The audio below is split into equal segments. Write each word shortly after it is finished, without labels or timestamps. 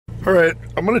Alright,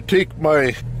 I'm going to take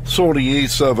my Sony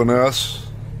A7S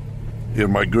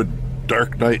and my good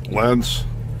dark night lens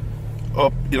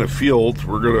up in a field.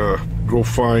 We're going to go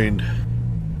find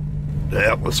the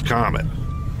Atlas Comet.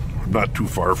 I'm not too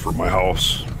far from my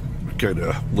house. I kind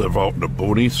of live out in the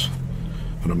boonies,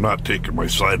 and I'm not taking my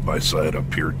side-by-side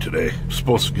up here today. I'm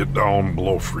supposed to get down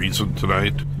below freezing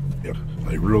tonight.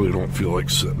 I really don't feel like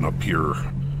sitting up here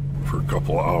for a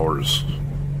couple of hours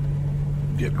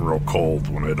getting real cold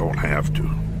when I don't have to.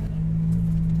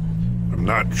 I'm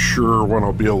not sure when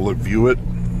I'll be able to view it.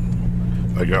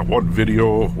 I got one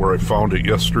video where I found it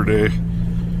yesterday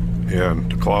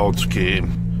and the clouds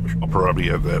came. I'll probably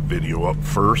have that video up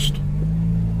first.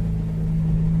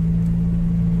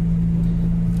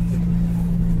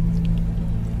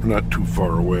 Not too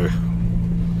far away.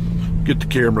 Get the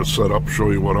camera set up,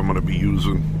 show you what I'm going to be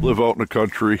using. Live out in the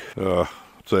country.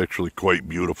 It's actually quite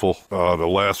beautiful. The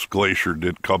last glacier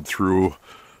did come through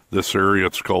this area.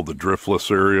 It's called the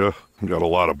driftless area. Got a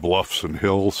lot of bluffs and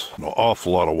hills. An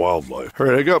awful lot of wildlife. All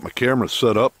right, I got my camera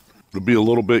set up. It'll be a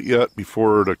little bit yet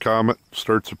before the comet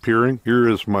starts appearing. Here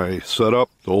is my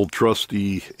setup. The old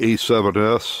trusty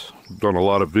A7S. Done a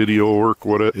lot of video work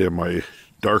with it. And my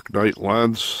dark night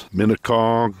lens.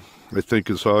 Minnicong, I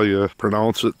think is how you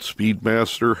pronounce it.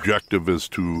 Speedmaster. Objective is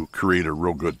to create a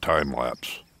real good time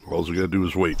lapse. All we gotta do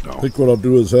is wait now. I think what I'll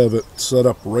do is have it set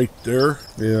up right there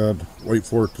and wait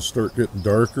for it to start getting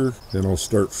darker. Then I'll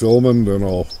start filming, then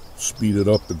I'll speed it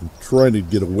up and try to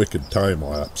get a wicked time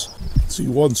lapse. See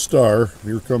one star.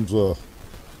 Here comes a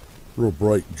real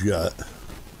bright jet.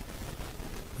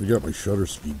 I got my shutter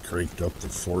speed cranked up to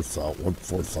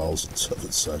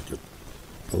 1/4007 second.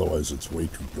 Otherwise it's way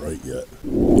too bright yet.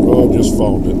 Oh, I just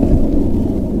found it.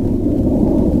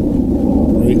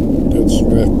 Right dead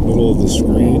smack middle of the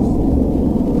screen.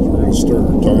 So we're going to start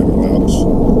our time lapse.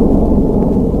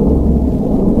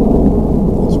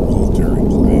 It's a military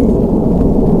plane.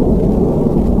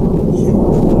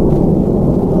 Huge.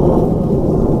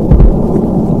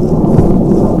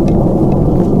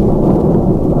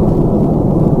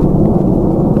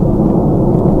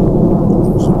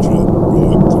 There's a jet way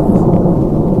up there.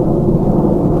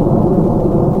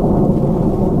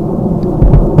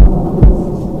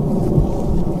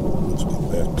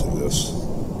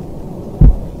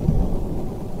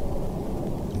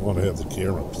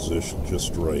 Camera position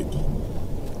just right.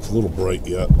 It's a little bright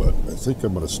yet, but I think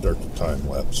I'm going to start the time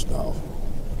lapse now.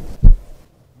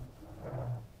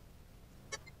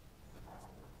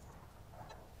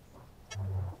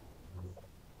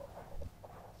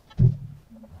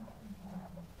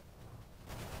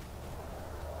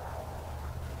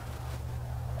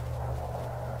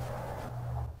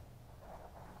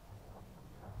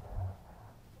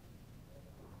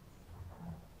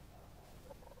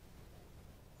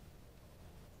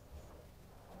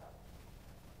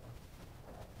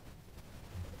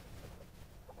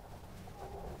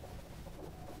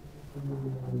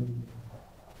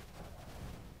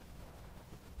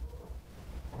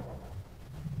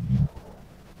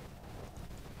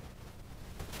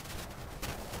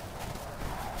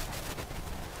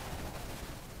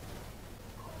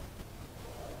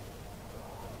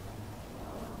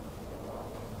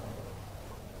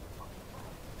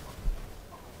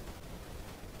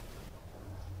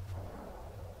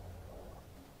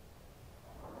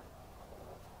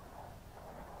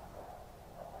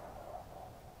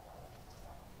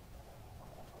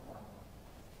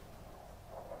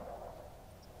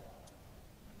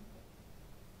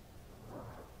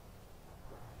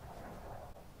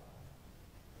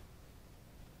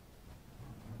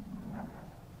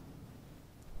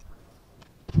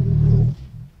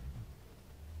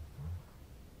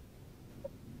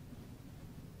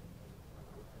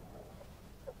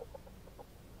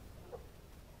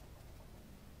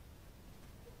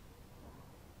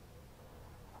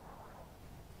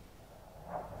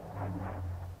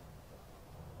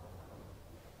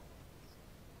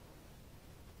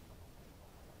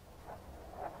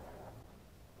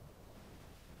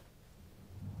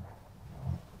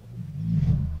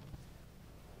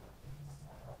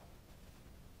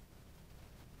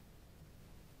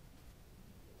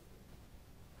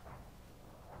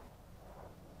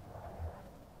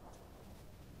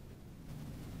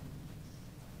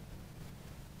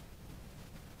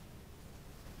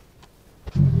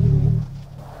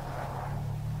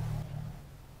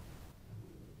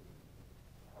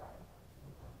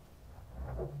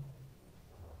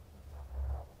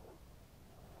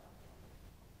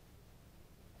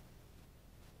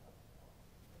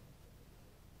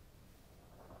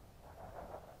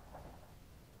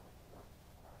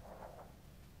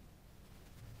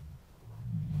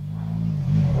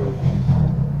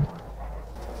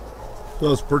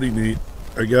 That's pretty neat.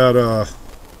 I got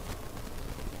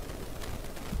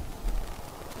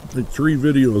like 3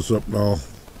 videos up now,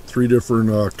 3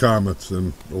 different comets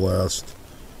in the last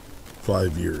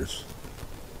 5 years.